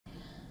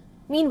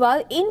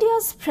Meanwhile,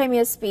 India's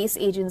premier space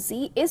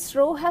agency,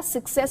 ISRO, has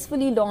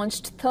successfully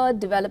launched third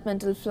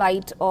developmental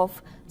flight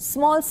of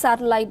small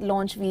satellite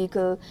launch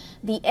vehicle,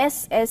 the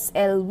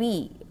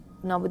SSLV.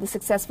 Now, with the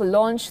successful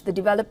launch, the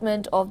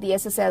development of the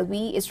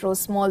SSLV, ISRO's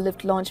small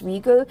lift launch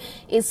vehicle,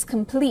 is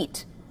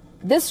complete.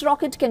 This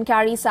rocket can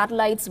carry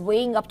satellites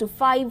weighing up to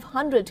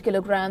 500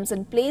 kilograms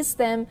and place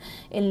them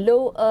in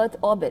low Earth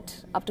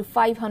orbit, up to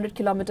 500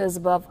 kilometers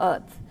above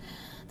Earth.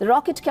 The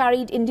rocket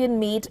carried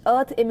Indian-made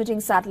Earth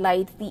imaging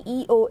satellite, the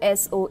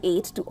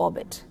EOS-08, to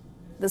orbit.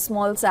 The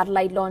small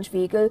satellite launch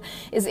vehicle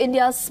is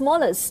India's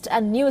smallest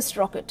and newest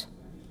rocket.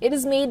 It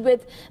is made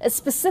with a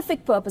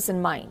specific purpose in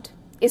mind.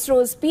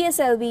 ISRO's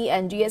PSLV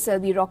and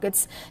GSLV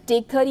rockets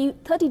take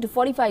 30 to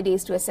 45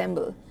 days to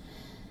assemble.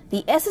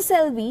 The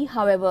SSLV,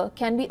 however,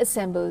 can be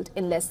assembled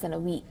in less than a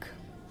week.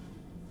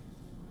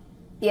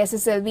 The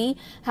SSLV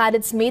had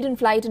its maiden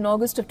flight in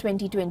August of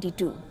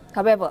 2022.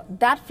 However,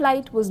 that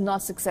flight was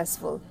not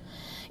successful.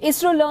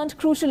 ISRO learned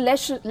crucial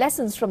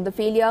lessons from the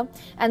failure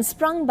and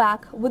sprung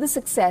back with a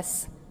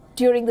success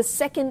during the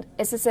second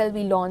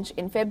SSLV launch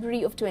in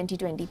February of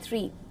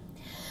 2023.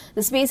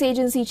 The space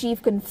agency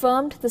chief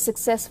confirmed the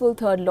successful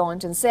third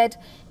launch and said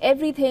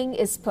everything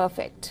is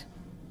perfect.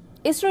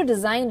 ISRO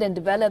designed and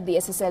developed the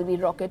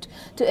SSLV rocket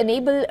to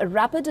enable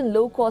rapid and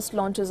low-cost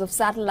launches of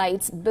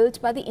satellites built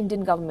by the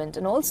Indian government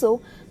and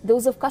also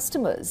those of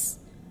customers.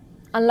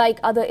 Unlike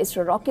other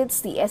ISRO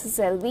rockets, the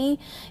SSLV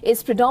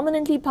is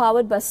predominantly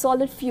powered by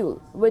solid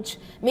fuel, which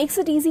makes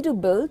it easy to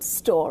build,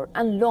 store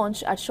and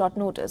launch at short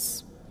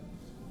notice.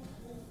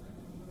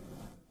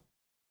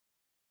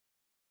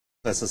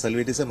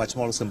 SSLV is a much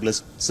more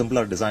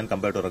simpler design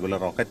compared to a regular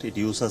rocket. It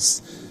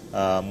uses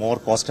more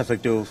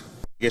cost-effective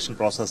navigation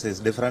process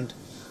is different.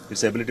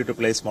 Its ability to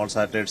place small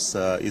satellites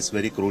is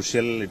very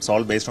crucial. It's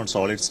all based on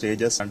solid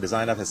stages, and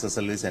design of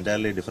SSLV is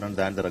entirely different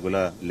than the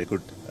regular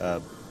liquid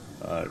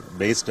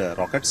based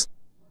rockets.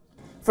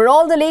 For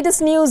all the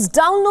latest news,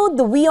 download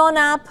the WION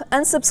app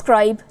and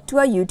subscribe to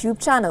our YouTube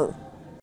channel.